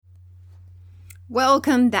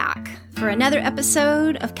Welcome back for another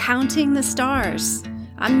episode of Counting the Stars.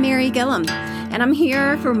 I'm Mary Gillum, and I'm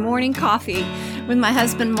here for morning coffee with my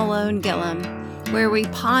husband Malone Gillum, where we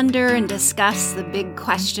ponder and discuss the big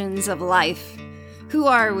questions of life. Who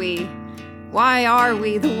are we? Why are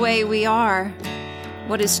we the way we are?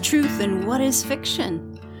 What is truth and what is fiction?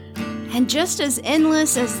 And just as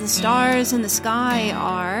endless as the stars in the sky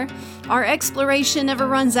are, our exploration never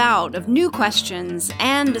runs out of new questions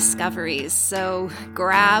and discoveries. So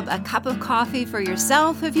grab a cup of coffee for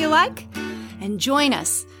yourself if you like, and join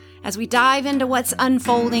us as we dive into what's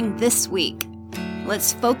unfolding this week.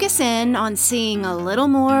 Let's focus in on seeing a little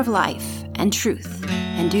more of life and truth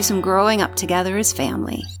and do some growing up together as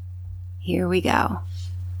family. Here we go.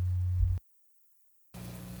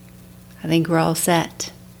 I think we're all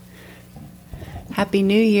set. Happy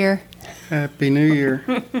New Year. Happy New Year.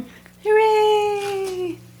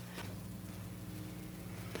 Hooray!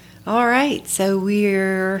 All right, so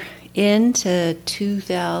we're into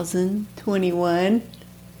 2021.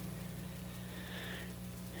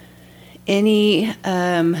 Any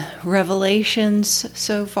revelations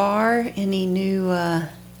so far? Any new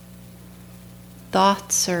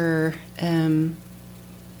thoughts or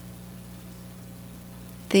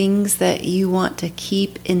things that you want to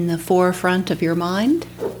keep in the forefront of your mind?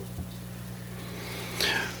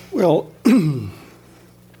 Well,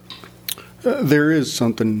 there is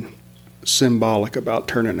something symbolic about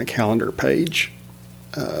turning a calendar page,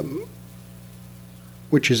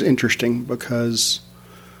 which is interesting because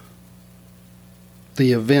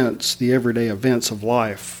the everyday events of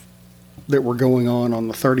life that were going on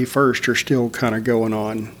the 31st are still kind of going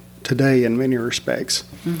on today in many respects.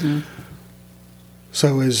 Mm-hmm.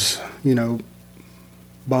 So as,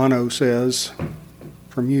 Bono says,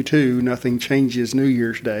 from U2, nothing changes New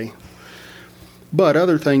Year's Day. But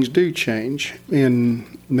other things do change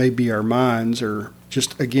in maybe our minds or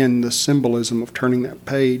just, again, the symbolism of turning that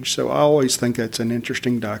page. So I always think that's an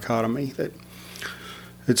interesting dichotomy, that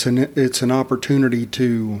it's an opportunity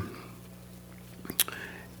to,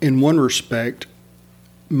 in one respect,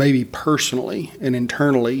 maybe personally and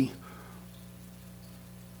internally,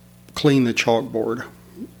 clean the chalkboard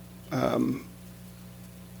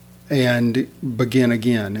and begin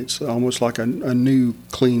again. It's almost like a new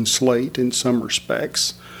clean slate in some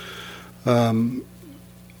respects. But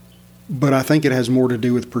I think it has more to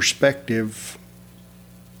do with perspective,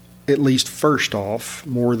 at least first off,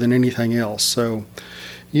 more than anything else. So,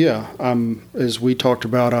 yeah, as we talked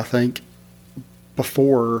about, I think,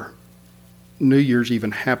 before New Year's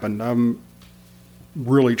even happened, I'm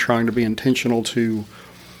really trying to be intentional to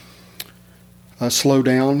slow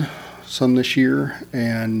down some this year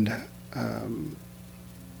and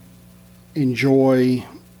enjoy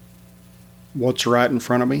what's right in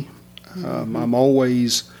front of me. I'm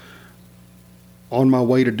always on my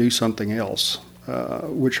way to do something else,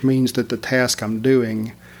 which means that the task I'm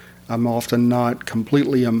doing, I'm often not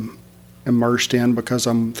completely immersed in because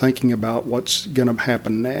I'm thinking about what's going to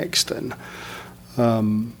happen next. And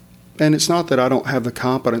it's not that I don't have the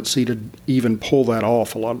competency to even pull that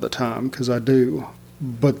off a lot of the time, because I do,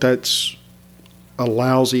 but that's a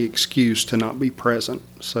lousy excuse to not be present.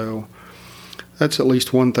 So that's at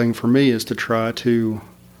least one thing for me, is to try to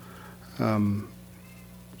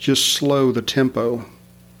just slow the tempo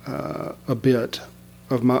a bit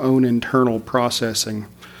of my own internal processing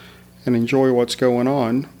and enjoy what's going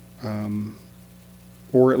on,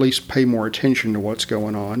 or at least pay more attention to what's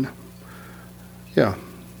going on. Yeah.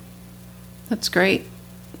 That's great.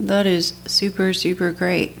 That is super, super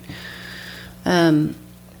great. I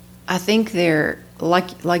think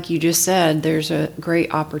like you just said, there's a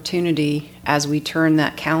great opportunity as we turn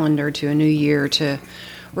that calendar to a new year to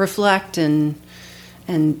reflect and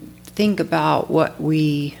think about what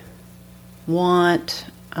we want.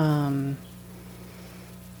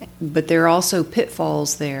 But there are also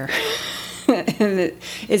pitfalls there. And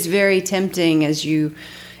it's very tempting as you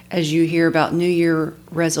hear about New Year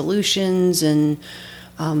resolutions and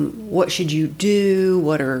what should you do,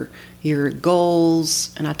 what are your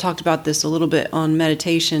goals. And I talked about this a little bit on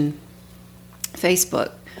Meditation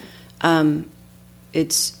Facebook.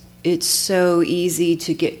 It's so easy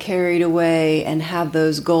to get carried away and have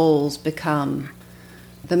those goals become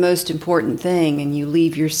the most important thing, and you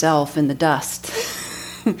leave yourself in the dust.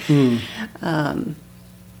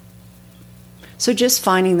 So just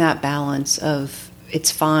finding that balance of,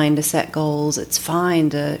 it's fine to set goals, it's fine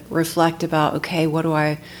to reflect about, okay, what do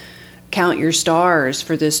I count your stars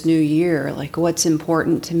for this new year? Like, what's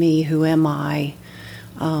important to me? Who am I?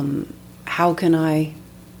 How can I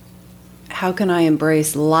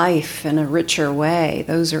embrace life in a richer way?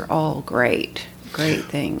 Those are all great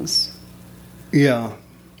things. Yeah.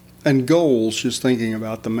 And goals, just thinking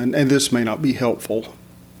about them, and this may not be helpful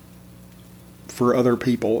for other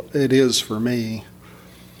people. It is for me.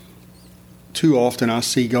 Too often I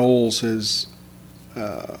see goals as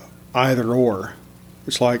either or.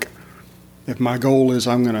 It's like if my goal is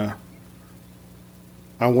I want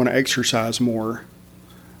to exercise more,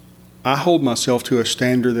 I hold myself to a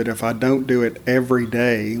standard that if I don't do it every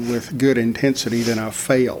day with good intensity, then I've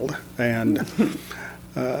failed. And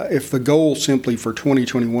if the goal simply for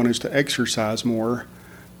 2021 is to exercise more,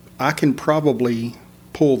 I can probably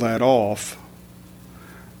pull that off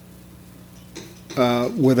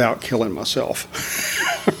without killing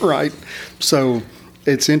myself, right? So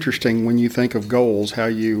it's interesting when you think of goals, how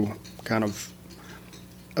you kind of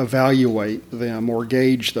evaluate them or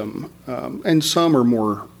gauge them. And some are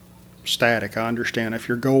more static. I understand if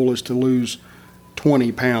your goal is to lose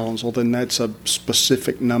 20 pounds, well, then that's a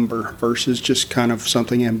specific number versus just kind of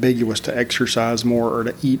something ambiguous to exercise more or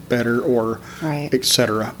to eat better or right.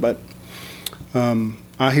 etc. But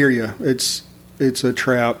I hear you. It's a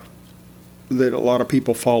trap that a lot of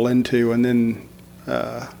people fall into, and then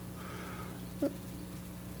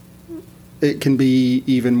it can be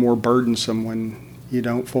even more burdensome when you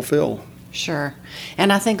don't fulfill. Sure.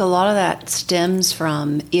 And I think a lot of that stems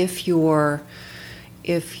from if your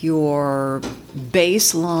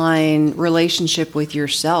baseline relationship with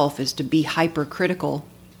yourself is to be hypercritical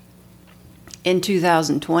in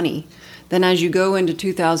 2020, then as you go into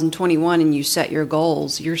 2021 and you set your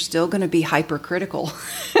goals, you're still going to be hypercritical.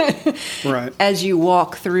 Right. As you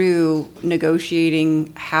walk through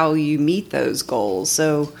negotiating how you meet those goals.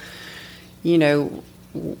 So,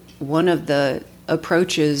 one of the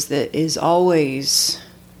approaches that is always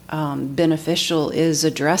beneficial is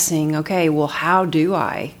addressing, okay, well, how do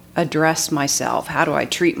I address myself? How do I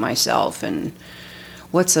treat myself? And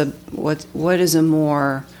what is a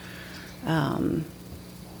more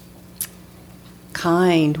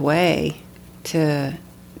kind way to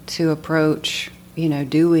approach,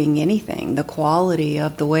 doing anything? The quality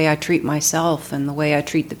of the way I treat myself and the way I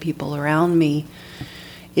treat the people around me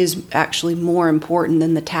is actually more important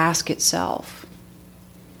than the task itself.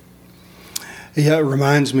 Yeah, it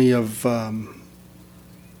reminds me of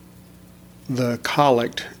the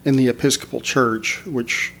collect in the Episcopal Church,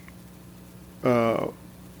 which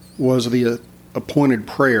was the appointed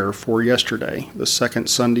prayer for yesterday, the second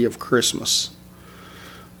Sunday of Christmas.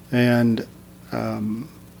 And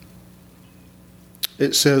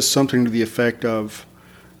it says something to the effect of,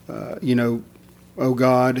 O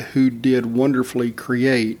God, who did wonderfully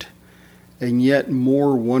create and yet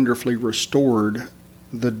more wonderfully restored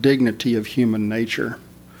the dignity of human nature.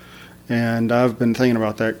 And I've been thinking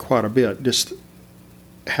about that quite a bit, just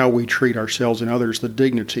how we treat ourselves and others, the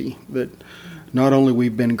dignity that not only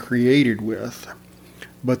we've been created with,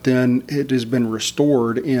 but then it has been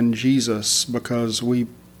restored in Jesus because we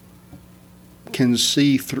can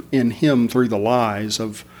see in Him through the lies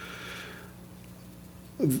of,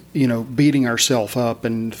 beating ourselves up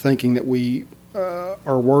and thinking that we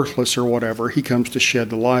are worthless or whatever. He comes to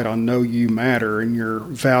shed the light on, no, you matter and you're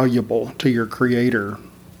valuable to your Creator,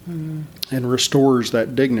 and restores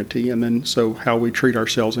that dignity. And then so how we treat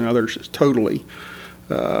ourselves and others is totally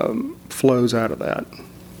flows out of that.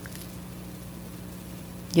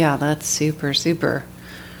 Yeah, that's super, super.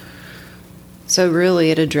 So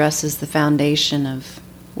really it addresses the foundation of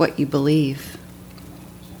what you believe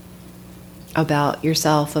about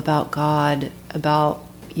yourself, about God, about,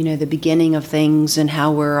 the beginning of things and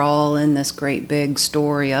how we're all in this great big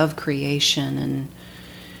story of creation. And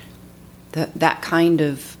that kind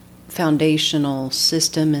of foundational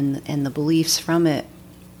system and the beliefs from it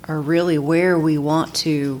are really where we want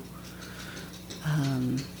to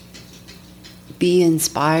be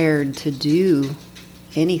inspired to do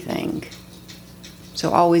anything.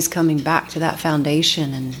 So always coming back to that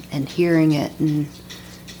foundation and hearing it and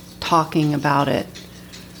talking about it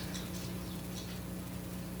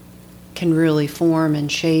can really form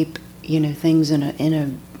and shape, things in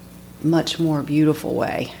a much more beautiful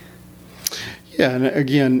way. Yeah, and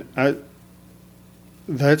again,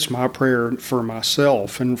 that's my prayer for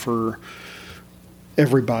myself and for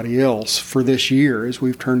everybody else for this year as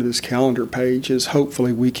we've turned to this calendar page, is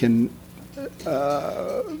hopefully we can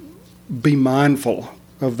be mindful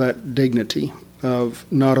of that dignity of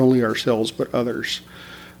not only ourselves but others.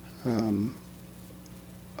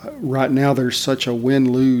 Right now there's such a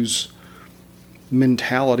win-lose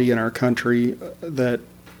mentality in our country that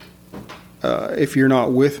if you're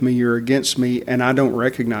not with me, you're against me, and I don't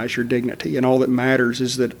recognize your dignity. And all that matters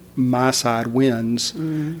is that my side wins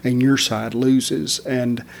and your side loses.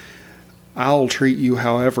 And I'll treat you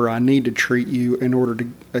however I need to treat you in order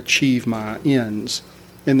to achieve my ends.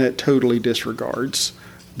 And that totally disregards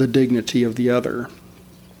the dignity of the other.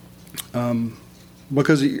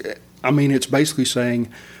 Because, it's basically saying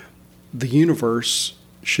the universe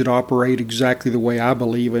should operate exactly the way I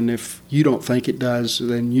believe, and if you don't think it does,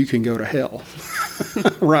 then you can go to hell.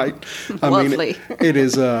 Right? Lovely.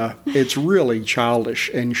 It's really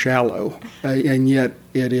childish and shallow, and yet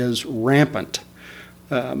it is rampant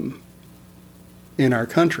in our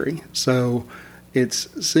country. So it's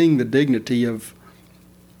seeing the dignity of,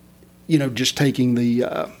 just taking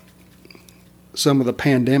the some of the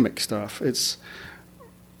pandemic stuff.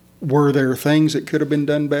 Were there things that could have been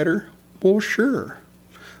done better? Well, sure.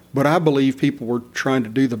 But I believe people were trying to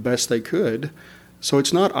do the best they could. So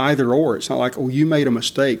it's not either or. It's not like, oh, you made a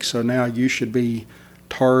mistake, so now you should be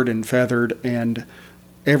tarred and feathered, and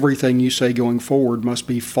everything you say going forward must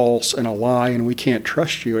be false and a lie, and we can't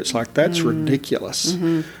trust you. It's like, that's ridiculous.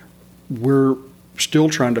 Mm-hmm. We're still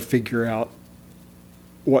trying to figure out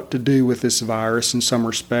what to do with this virus in some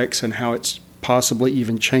respects and how it's possibly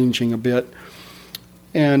even changing a bit.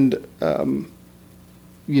 And,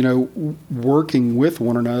 working with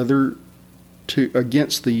one another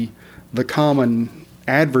against the common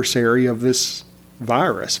adversary of this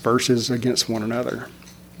virus versus against one another.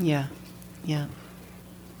 Yeah.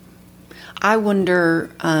 I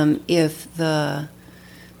wonder if the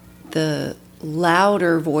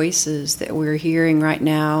louder voices that we're hearing right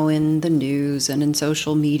now in the news and in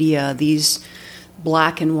social media, these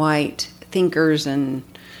black and white thinkers and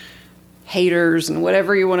haters and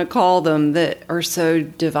whatever you want to call them that are so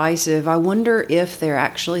divisive, I wonder if they're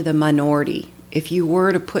actually the minority. If you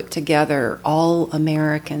were to put together all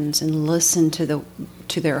Americans and listen to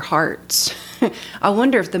their hearts, I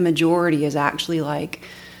wonder if the majority is actually like,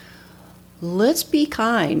 let's be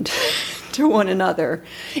kind to one another.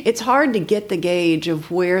 It's hard to get the gauge of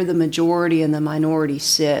where the majority and the minority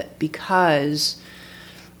sit, because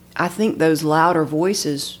I think those louder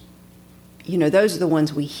voices, those are the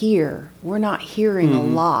ones we hear. We're not hearing a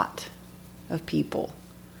lot of people.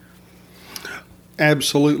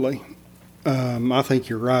 Absolutely. I think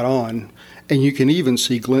you're right on. And you can even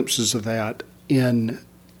see glimpses of that in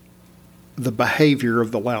the behavior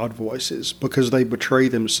of the loud voices, because they betray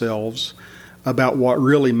themselves about what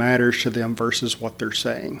really matters to them versus what they're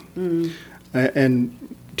saying. Mm.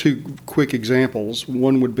 And two quick examples.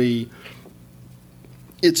 One would be,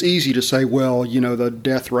 it's easy to say, well, the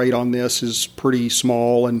death rate on this is pretty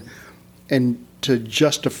small, and to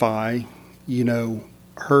justify,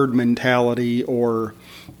 herd mentality or,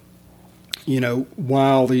 why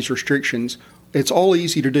all these restrictions. It's all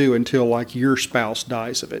easy to do until like your spouse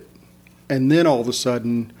dies of it. And then all of a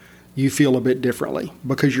sudden you feel a bit differently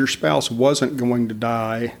because your spouse wasn't going to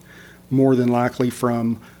die more than likely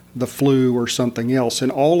from the flu or something else.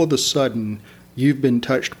 And all of a sudden you've been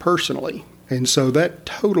touched personally. And so that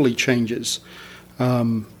totally changes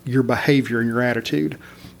your behavior and your attitude.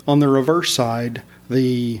 On the reverse side,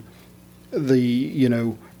 you've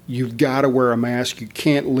got to wear a mask. You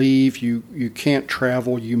can't leave. You can't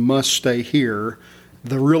travel. You must stay here.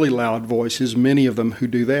 The really loud voices, many of them who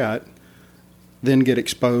do that, then get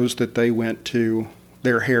exposed that they went to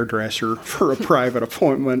their hairdresser for a private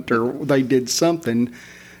appointment or they did something.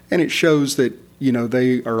 And it shows that,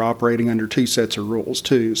 they are operating under two sets of rules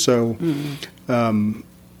too. So,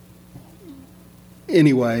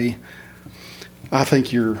 anyway, I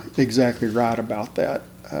think you're exactly right about that.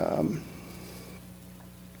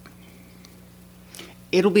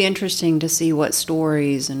 It'll be interesting to see what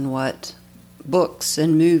stories and what books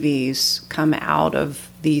and movies come out of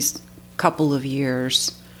these couple of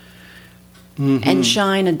years and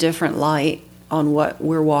shine a different light on what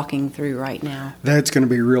we're walking through right now. That's going to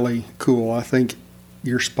be really cool. I think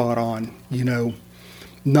you're spot on.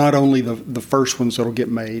 Not only the first ones that'll get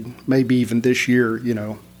made, maybe even this year,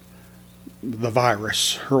 the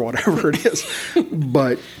virus or whatever it is,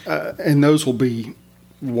 but and those will be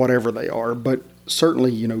whatever they are, but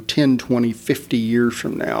certainly 10, 20, 50 years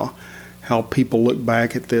from now, how people look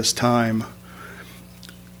back at this time,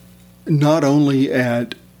 not only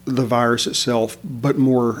at the virus itself, but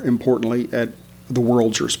more importantly at the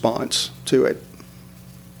world's response to it.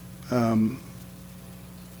 I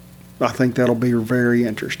think that'll be very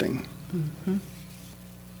interesting. Mm-hmm.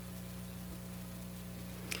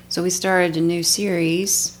 So we started a new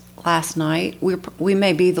series last night. We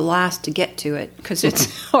may be the last to get to it because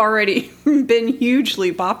it's already been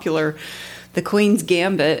hugely popular. The Queen's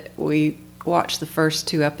Gambit. We watched the first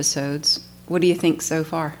 2 episodes. What do you think so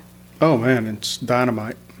far? Oh man, it's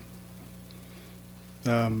dynamite.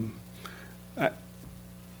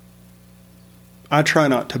 I try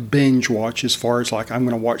not to binge watch as far as like I'm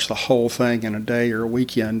going to watch the whole thing in a day or a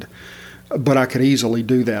weekend, but I could easily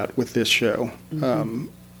do that with this show. Mm-hmm.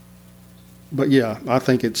 But yeah, I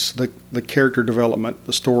think it's the character development,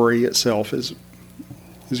 the story itself is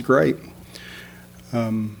great.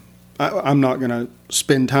 I'm not going to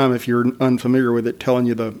spend time, if you're unfamiliar with it, telling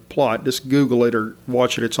you the plot. Just Google it or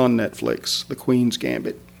watch it. It's on Netflix, The Queen's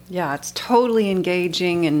Gambit. Yeah, it's totally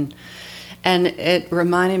engaging, and it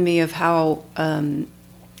reminded me of how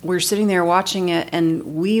we're sitting there watching it,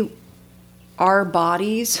 and our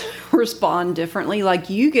bodies respond differently. Like,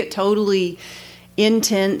 you get totally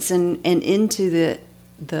intense and into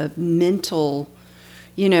the mental,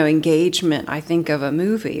 engagement, I think, of a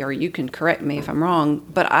movie, or you can correct me if I'm wrong,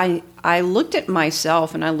 but I looked at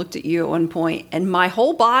myself and I looked at you at one point, and my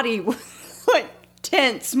whole body was like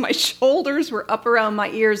tense. My shoulders were up around my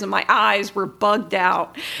ears and my eyes were bugged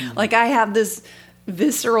out. Mm-hmm. Like, I have this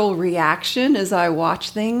visceral reaction as I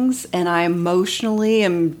watch things, and I emotionally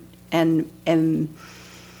am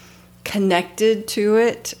connected to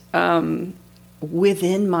it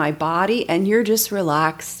within my body, and you're just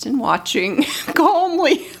relaxed and watching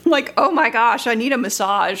calmly, like, oh my gosh, I need a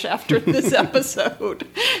massage after this episode.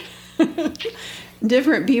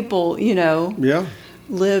 Different people, Yeah.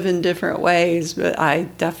 live in different ways, but I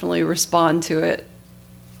definitely respond to it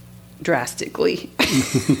drastically.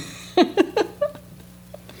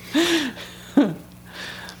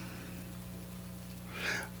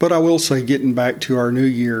 But I will say, getting back to our New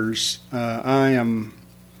Year's, I'm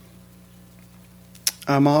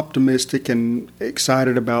optimistic and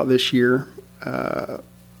excited about this year. I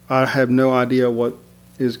have no idea what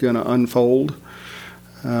is going to unfold.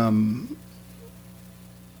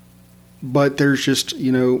 But there's just,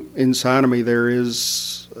 inside of me, there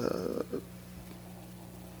is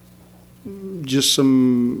just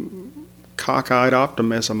some cockeyed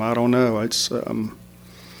optimism. I don't know. It's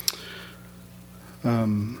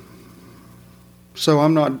so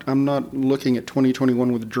I'm not looking at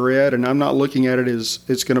 2021 with dread, and I'm not looking at it as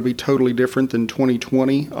it's going to be totally different than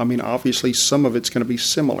 2020. I mean, obviously, some of it's going to be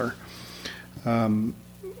similar.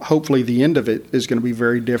 Hopefully, the end of it is going to be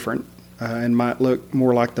very different. And might look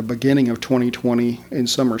more like the beginning of 2020 in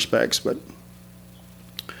some respects, but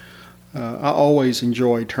I always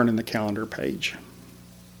enjoy turning the calendar page.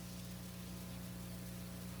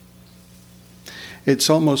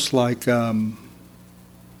 It's almost like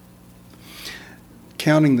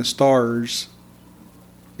counting the stars.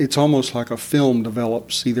 It's almost like a film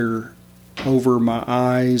develops either over my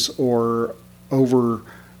eyes or over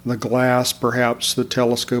the glass, perhaps the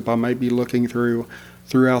telescope I might be looking through.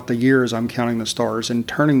 Throughout the years, I'm counting the stars, and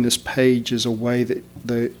turning this page is a way that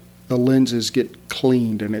the lenses get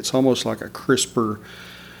cleaned, and it's almost like a crisper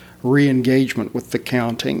re-engagement with the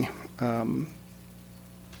counting, in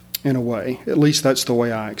a way. At least that's the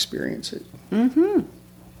way I experience it. Mm-hmm.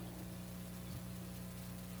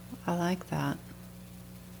 I like that.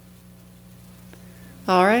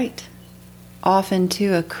 All right. Off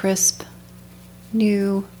into a crisp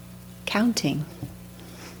new counting.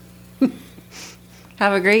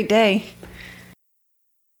 Have a great day.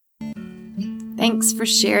 Thanks for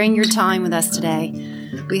sharing your time with us today.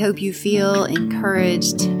 We hope you feel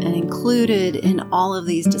encouraged and included in all of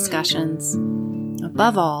these discussions.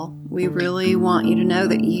 Above all, we really want you to know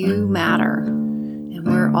that you matter, and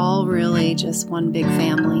we're all really just one big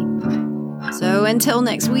family. So until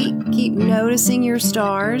next week, keep noticing your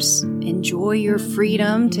stars, enjoy your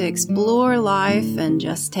freedom to explore life, and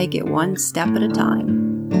just take it one step at a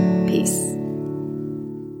time. Peace.